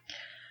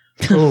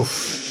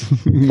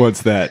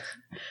 What's that?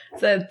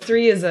 So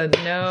 3 is a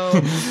no.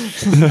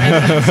 I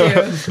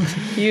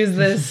have to use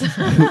this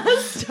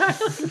style.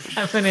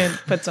 I'm going to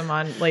put some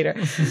on later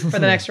for the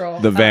next roll.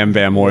 The Vam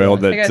Vam oil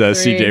that I got 3.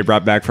 CJ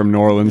brought back from New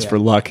Orleans for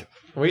luck.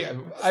 So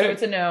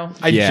it's a no.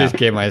 I just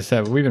gave my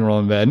 7. We've been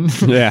rolling bed.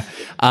 Yeah.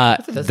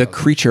 The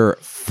creature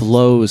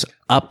flows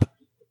up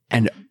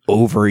and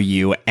over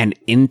you and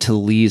into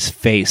Lee's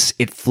face.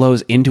 It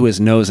flows into his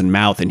nose and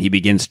mouth, and he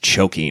begins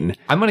choking.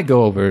 I'm going to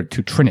go over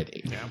to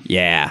Trinity.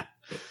 Yeah.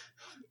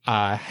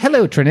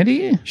 Hello,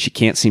 Trinity. She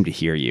can't seem to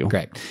hear you.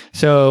 Great.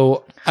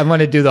 So I'm going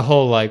to do the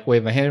whole, like,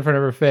 wave my hand in front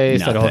of her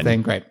face, that whole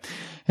thing. Great.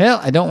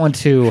 Well, I don't want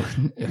to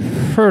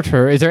hurt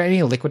her. Is there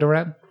any liquid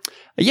around?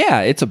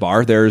 Yeah, it's a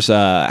bar. There's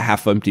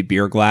half-empty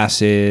beer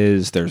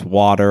glasses. There's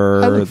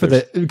water. I look for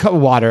the cup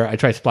of water. I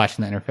try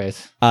splashing the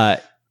interface.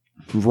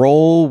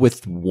 Roll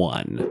with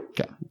 1.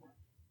 Okay.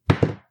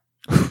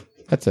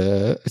 That's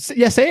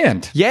yes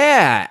and.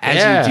 Yeah,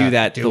 as you do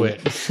that,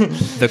 it.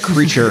 the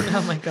creature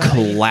Oh my God.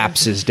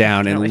 collapses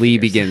down, and Lee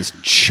begins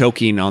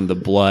choking on the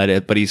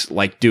blood. But he's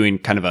like doing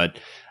kind of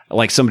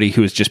like somebody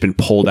who has just been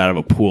pulled out of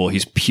a pool.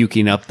 He's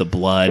puking up the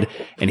blood,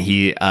 and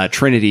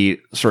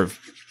Trinity sort of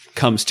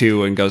comes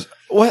to and goes,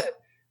 What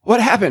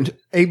happened?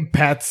 Abe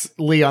pats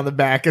Lee on the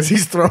back as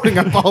he's throwing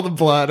up all the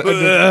blood.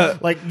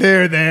 Like,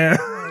 there.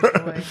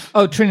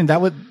 Oh, Trinity,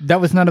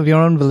 that was not of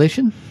your own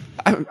volition?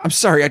 I'm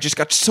sorry. I just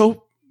got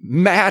so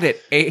mad at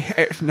Abe.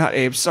 Not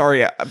Abe.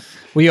 Sorry.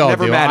 We all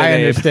never do. mad at I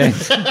Abe. understand.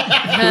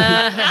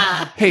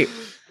 Hey,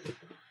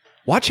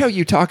 watch how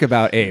you talk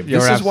about Abe.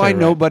 You're this is why absolutely right.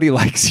 nobody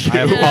likes you.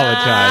 I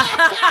apologize.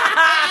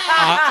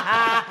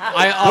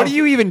 What are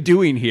you even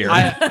doing here?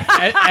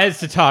 As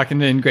to talk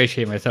and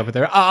ingratiate myself with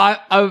her,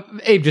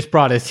 Abe just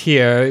brought us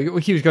here.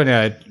 He was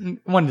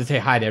wanted to say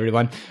hi to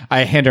everyone.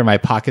 I hand her my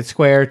pocket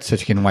square so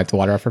she can wipe the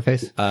water off her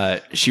face.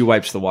 She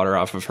wipes the water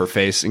off of her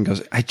face and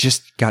goes, I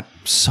just got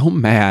so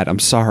mad. I'm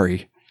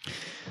sorry.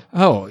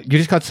 Oh, you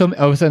just got all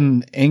of a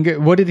sudden anger.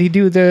 What did he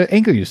do to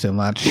anger you so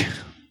much?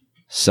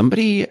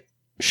 Somebody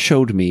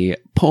showed me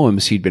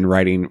poems he'd been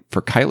writing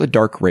for Kyla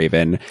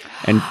Darkraven,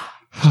 and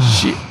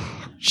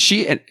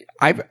she and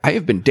I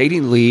have been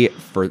dating Lee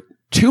for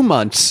 2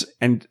 months,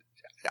 and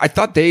I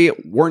thought they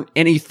weren't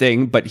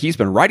anything, but he's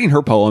been writing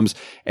her poems.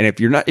 And if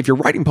you're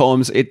writing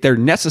poems, they're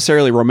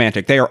necessarily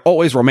romantic. They are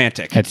always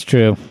romantic. That's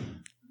true.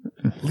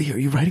 Lee, are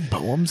you writing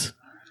poems?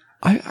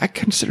 I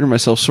consider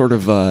myself sort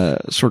of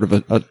a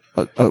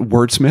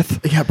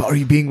wordsmith. Yeah, but are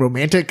you being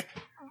romantic?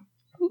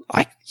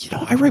 I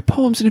write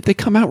poems, and if they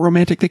come out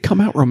romantic, they come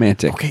out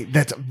romantic. Okay,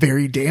 that's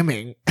very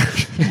damning.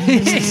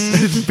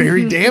 It's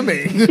very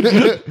damning.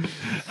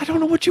 I don't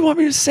know what you want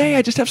me to say.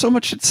 I just have so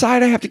much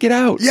inside I have to get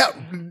out. Yeah,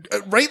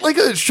 write like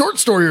a short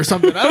story or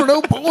something. I don't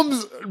know.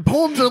 Poems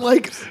are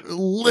like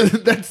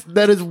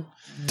that is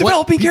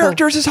Developing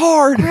characters is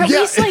hard. Or at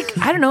least, like,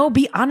 I don't know,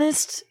 be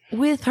honest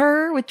with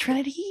her, with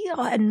Trinity,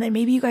 and then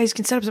maybe you guys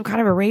can set up some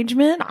kind of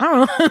arrangement. I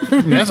don't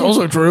know. That's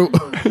also true.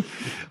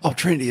 Oh,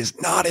 Trinity is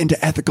not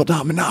into ethical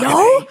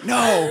non-monogamy.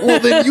 No. Well,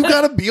 then you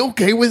gotta be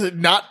okay with it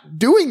not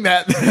doing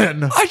that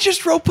then. I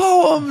just wrote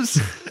poems.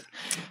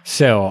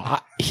 So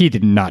he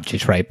did not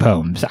just write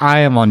poems. I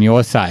am on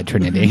your side,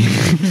 Trinity.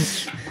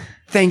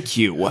 Thank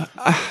you.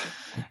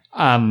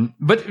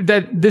 But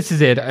this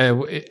is it.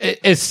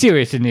 As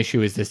serious an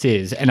issue as this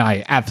is, and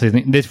I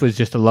absolutely think this was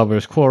just a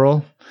lover's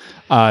quarrel.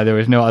 There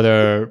was no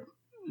other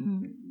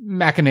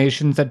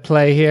machinations at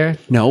play here.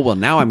 No, well,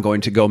 now I'm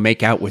going to go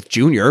make out with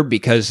Junior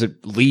because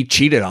Lee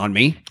cheated on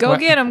me. Go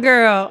get him,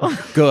 girl.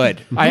 Good.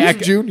 Who's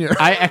Junior?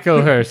 I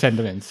echo her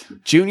sentiments.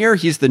 Junior,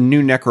 he's the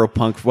new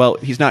necropunk. Well,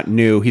 he's not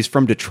new. He's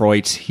from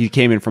Detroit. He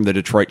came in from the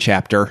Detroit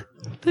chapter.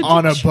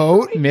 On a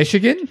boat?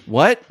 Michigan?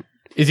 What?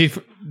 Is he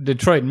from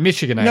Detroit,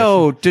 Michigan?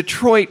 No,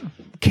 Detroit,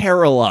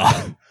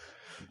 Kerala.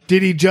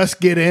 Did he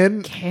just get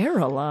in?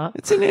 Kerala.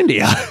 It's in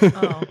India.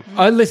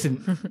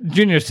 Listen,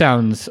 Junior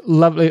sounds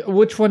lovely.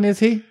 Which one is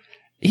he?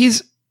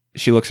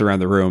 She looks around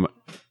the room.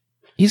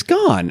 He's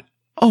gone.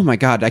 Oh my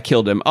God, I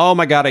killed him. Oh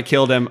my God, I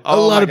killed him. A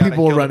lot of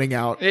people were running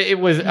out. It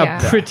was a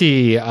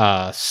pretty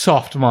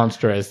soft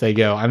monster as they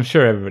go. I'm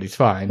sure everybody's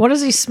fine. What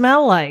does he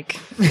smell like?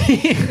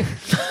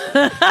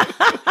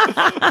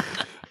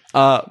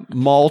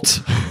 Malt.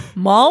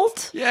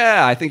 Malt?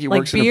 Yeah, I think he Like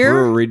works in beer? a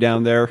brewery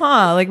down there.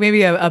 Huh, like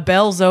maybe a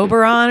Bell's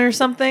Oberon or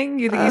something?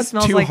 You think he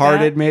smells like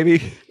Two-hearted, that?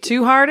 maybe.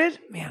 Two-hearted?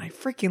 Man, I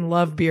freaking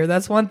love beer.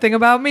 That's one thing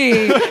about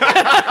me.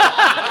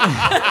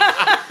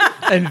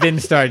 And Vin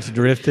starts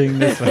drifting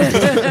this way.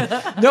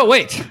 No,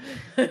 wait.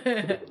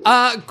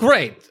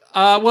 Great.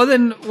 Well,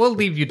 then we'll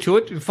leave you to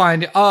it.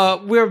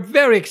 We're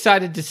very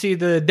excited to see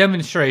the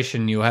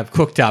demonstration you have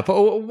cooked up.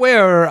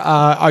 Where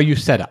are you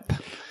set up?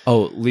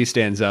 Oh, Lee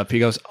stands up. He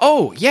goes,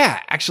 oh,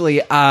 yeah,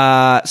 actually,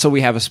 so we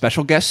have a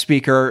special guest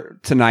speaker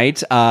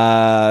tonight,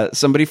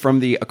 somebody from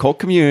the occult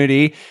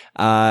community.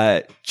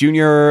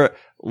 Junior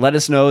let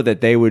us know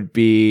that they would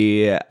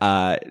be,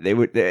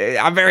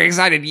 I'm very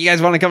excited. You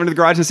guys want to come into the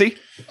garage and see?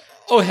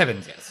 Oh,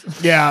 heavens, yes.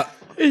 Yeah.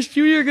 Is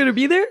Junior going to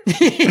be there?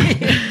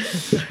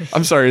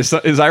 I'm sorry,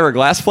 is Ira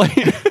Glass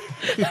playing?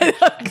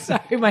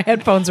 Sorry, my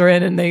headphones were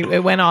in and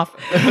it went off.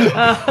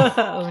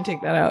 Let me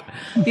take that out.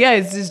 Yeah,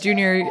 is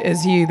Junior,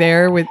 is he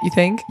there with, you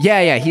think?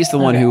 Yeah, he's the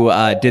one who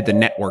did the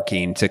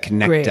networking to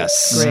connect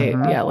us. Great.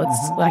 Yeah,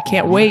 I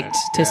can't wait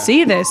to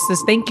see this.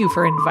 Thank you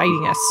for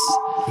inviting us.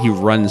 He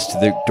runs to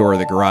the door of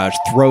the garage,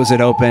 throws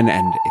it open,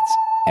 and it's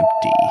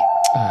empty.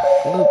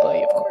 Oh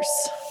boy, of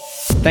course.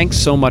 Thanks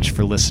so much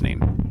for listening.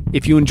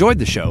 If you enjoyed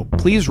the show,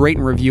 please rate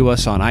and review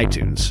us on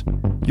iTunes.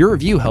 Your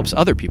review helps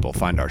other people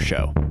find our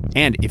show.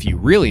 And if you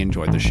really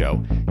enjoyed the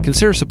show,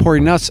 consider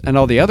supporting us and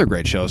all the other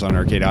great shows on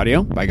Arcade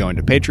Audio by going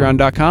to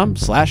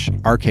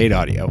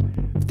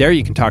patreon.com/arcadeaudio. There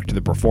you can talk to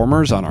the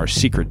performers on our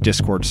secret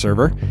Discord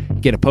server,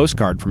 get a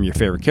postcard from your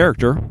favorite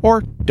character,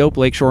 or dope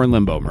Lakeshore and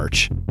Limbo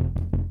merch.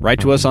 Write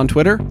to us on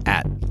Twitter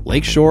at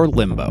Lakeshore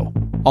Limbo,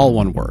 all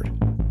one word,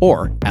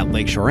 or at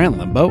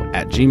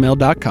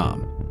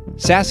lakeshoreandlimbo@gmail.com.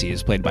 Sassy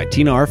is played by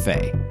Tina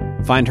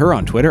Arfey. Find her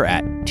on Twitter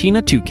at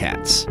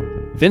Tina2Cats.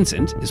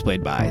 Vincent is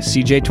played by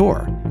CJ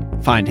Tor.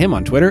 Find him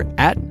on Twitter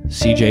at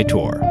CJ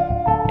Tor.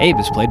 Abe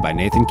is played by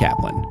Nathan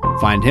Kaplan.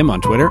 Find him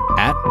on Twitter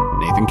at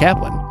Nathan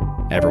Kaplan.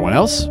 Everyone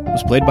else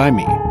was played by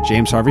me,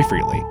 James Harvey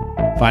Freetley.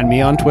 Find me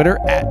on Twitter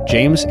at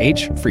James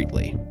H.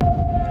 Freetley.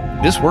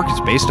 This work is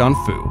based on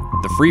Foo,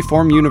 the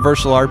freeform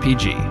universal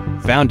RPG,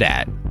 found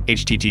at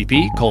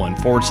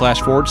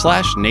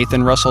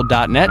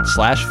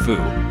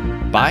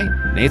http://nathanrussell.net/foo by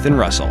Nathan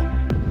Russell,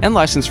 and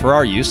licensed for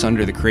our use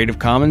under the Creative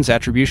Commons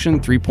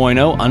Attribution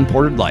 3.0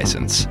 Unported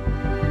License.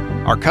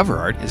 Our cover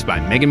art is by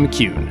Megan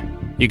McCune.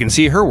 You can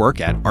see her work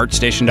at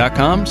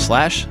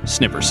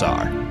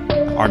artstation.com/snippersar.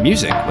 Our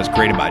music was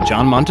created by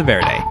John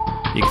Monteverde.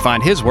 You can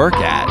find his work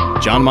at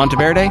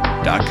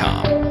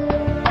johnmonteverde.com.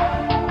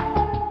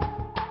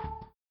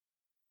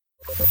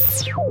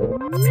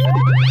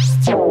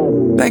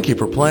 Thank you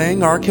for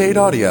playing Arcade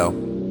Audio.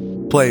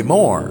 Play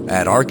more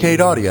at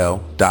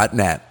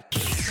arcadeaudio.net.